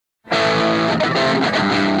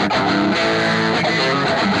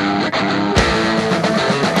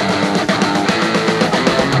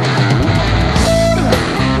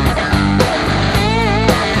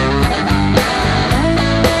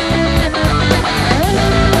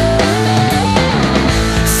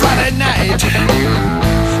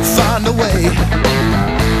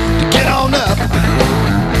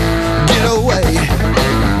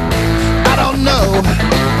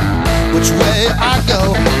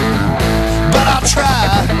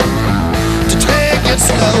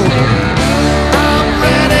slow. I'm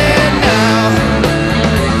ready now.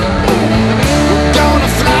 We're gonna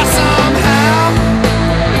fly somehow.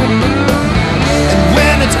 And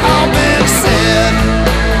when it's all been said,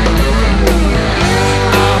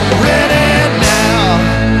 I'm ready now.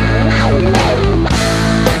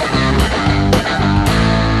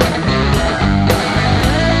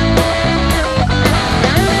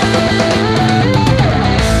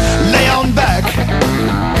 Lay on back,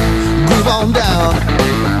 groove on down,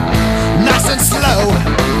 nice and slow,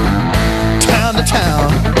 town to town.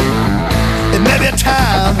 It may be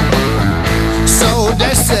time, so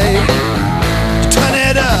they say, to turn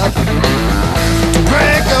it up, to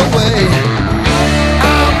break away.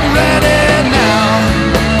 I'm ready now.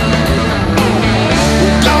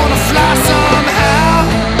 We're gonna fly somehow.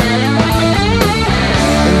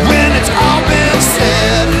 And when it's all been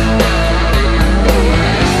said,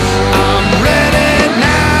 I'm ready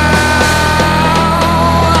now.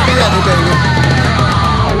 I'm ready, baby.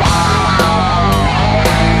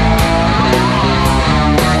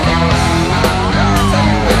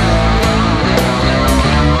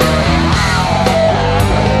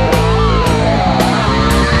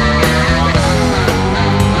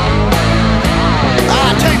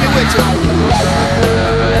 Take me with you.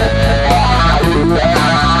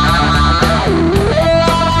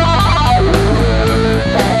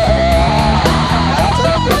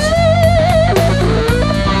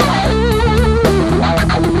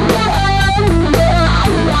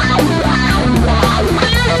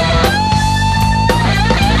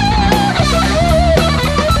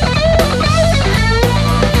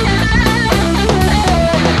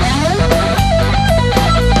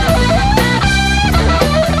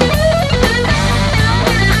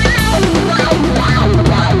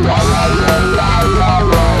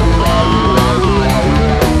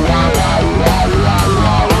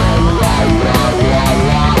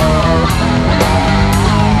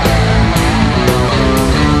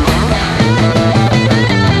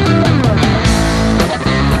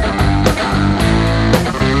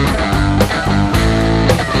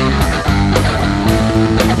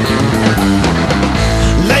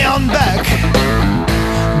 Lay on back,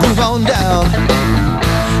 groove on down,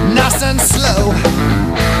 nice and slow,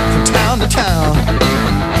 from town to town.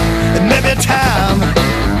 It may be time,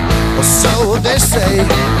 or so they say,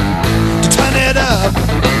 to turn it up,